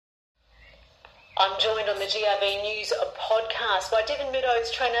I'm joined on the GRV News podcast by Devon Meadows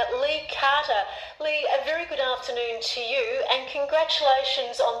trainer Lee Carter. Lee, a very good afternoon to you and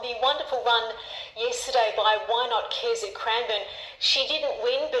congratulations on the wonderful run yesterday by Why Not Cares at Cranbourne. She didn't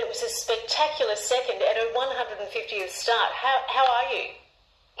win, but it was a spectacular second at her 150th start. How are you?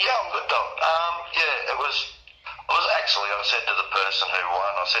 Yeah, I'm good, Doc. I said to the person who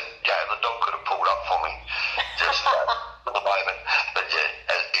won, I said, yeah, the dog could have pulled up for me just for the moment, but yeah,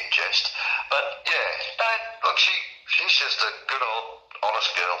 in jest. But yeah, no, look, she's just a good old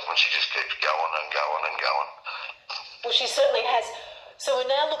honest girl and she just keeps going and going and going. Well, she certainly has. So we're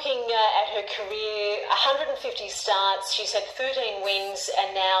now looking at her career, 150 starts, she's had 13 wins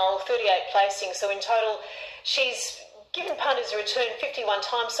and now 38 placings. So in total, she's given punters a return 51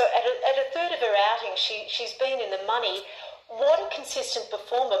 times. So at a third of her outing, she's been in the money. What a consistent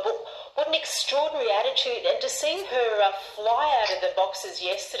performer, but what an extraordinary attitude. And to see her fly out of the boxes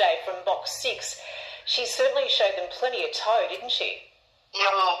yesterday from box 6, she certainly showed them plenty of toe, didn't she?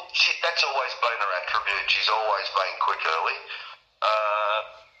 Yeah, well, that's always been her attribute. She's always been quick early.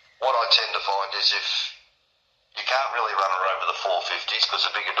 What I tend to find is if you can't really run her over the 450s because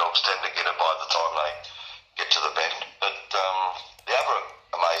the bigger dogs tend to get her by the time they get to the bend. But the other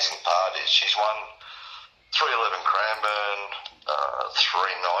amazing part is she's won 311 Cranbourne,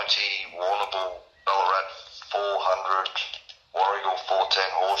 390 Warrnambool, Ballarat 400, Warragul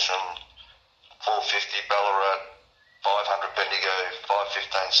 410 Horsham, 450 Ballarat, 500 Bendigo,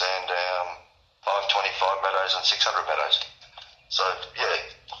 515 Sandown, 525 Meadows and 600 Meadows. So yeah,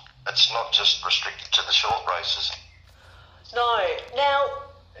 it's not just restricted to the short races. No. Now,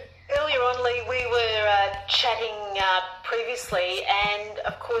 earlier on, Lee, we were chatting previously, and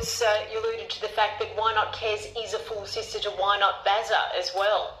of course you alluded to the fact that Why Not Cares is a full sister to Why Not Bazza as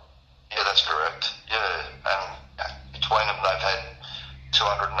well. Yeah, that's correct. Yeah, and between them they've had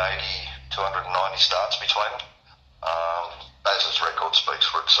 280, 290 starts between them. Bazza's record speaks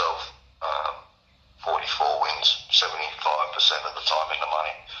for itself. 44 wins, 75% of the time in the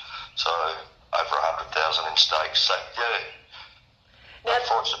money. So over 100,000 in stakes. So yeah. Now,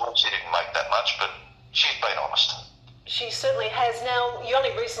 unfortunately, she didn't make that much, but she's been honest. She certainly has. Now, you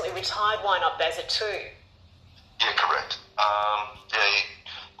only recently retired Why Not Bazza too? Yeah, correct.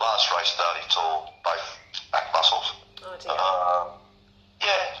 Last race start he tore both back muscles. Oh dear.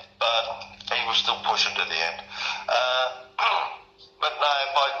 Yeah, but he was still pushing to the end. But no,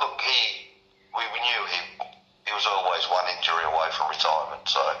 look, we knew he was always one injury away from retirement.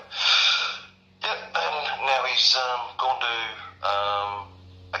 So, yeah, and now he's gone to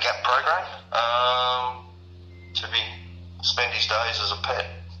a GAP program to spend his days as a pet.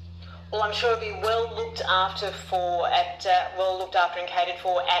 Well, I'm sure he'll be well looked after and catered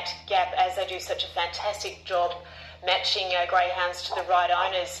for at GAP, as they do such a fantastic job matching greyhounds to the right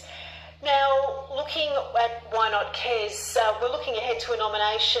owners. Now, looking at Why Not Cares, we're looking ahead to a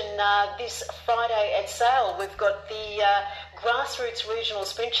nomination this Friday at Sale. We've got the Grassroots Regional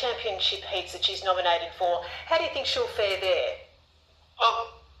Sprint Championship heats that she's nominated for. How do you think she'll fare there? Well,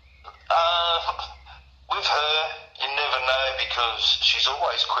 with her, you never know because she's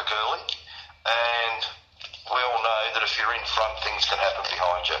always quick early, and we all know that if you're in front, things can happen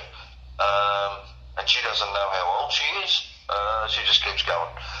behind you. And she doesn't know how old she is. She just keeps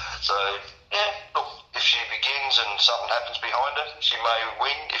going. So, yeah, look, if she begins and something happens behind her, she may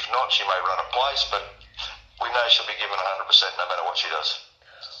win. If not, she may run a place, but we know she'll be given 100% no matter what she does.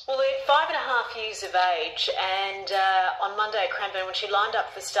 Well, at 5.5 years of age, and on Monday at Cranbourne, when she lined up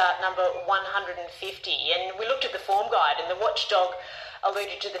for start number 150, and we looked at the form guide, and the watchdog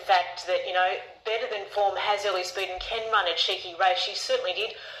alluded to the fact that, you know, better than form, has early speed and can run a cheeky race. She certainly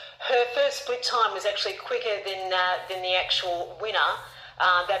did. Her first split time was actually quicker than the actual winner,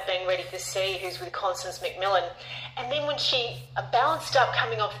 that being Ready for Sea, who's with Constance McMillan. And then when she balanced up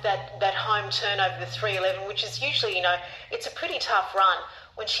coming off that home turn over the 311, which is usually, you know, it's a pretty tough run,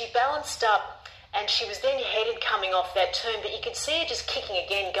 when she balanced up and she was then headed coming off that turn, but you could see her just kicking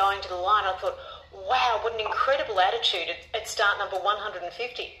again, going to the line. I thought, wow, what an incredible attitude at start number 150.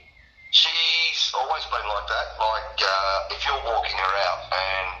 She's always been like that. Like, if you're walking her out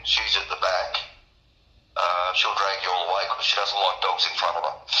and she's at the back, she'll drag you all the way because she doesn't like dogs in front of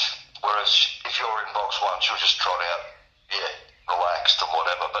her. Whereas if you're in box 1, she'll just trot out, relaxed and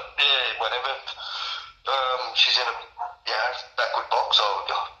whatever. But, whatever. She's in a, backward box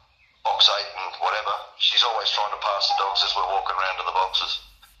or box 8 and whatever. She's always trying to pass the dogs as we're walking around to the boxes.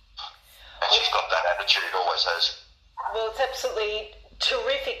 And she's got that attitude, always has. Well, it's absolutely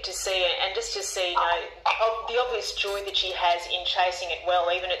terrific to see, and just to see, you know, the obvious joy that she has in chasing it well,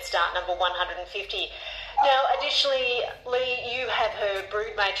 even at start number 150. Now, additionally, Lee, you have her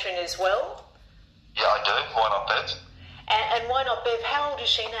brood matron as well. Yeah, I do. Why not, Bev? And why not Bev? How old is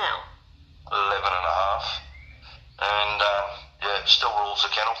she now? 11 and a half. And, still rules the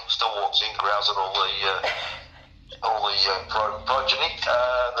kennel. Still walks in, growls at all the progeny,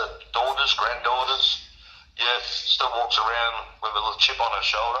 the daughters, granddaughters. Yeah, still walks around with a little chip on her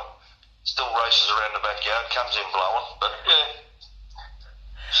shoulder. Still races around the backyard, comes in blowing. But, yeah,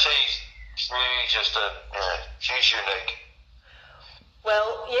 she's unique.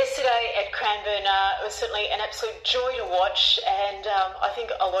 Well, yesterday at Cranbourne, it was certainly an absolute joy to watch, and I think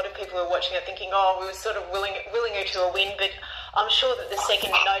a lot of people were watching it thinking, we were sort of willing her to a win, but I'm sure that the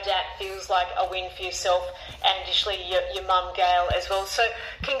second no doubt feels like a win for yourself and additionally your mum, Gail, as well. So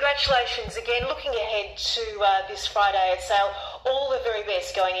congratulations again. Looking ahead to this Friday at Sale, all the very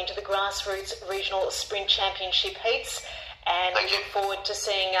best going into the Grassroots Regional Sprint Championship heats. And we look forward to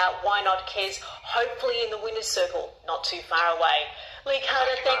seeing Why Not Kez, hopefully in the winner's circle, not too far away. Lee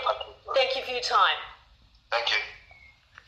Carter, thank you for your time.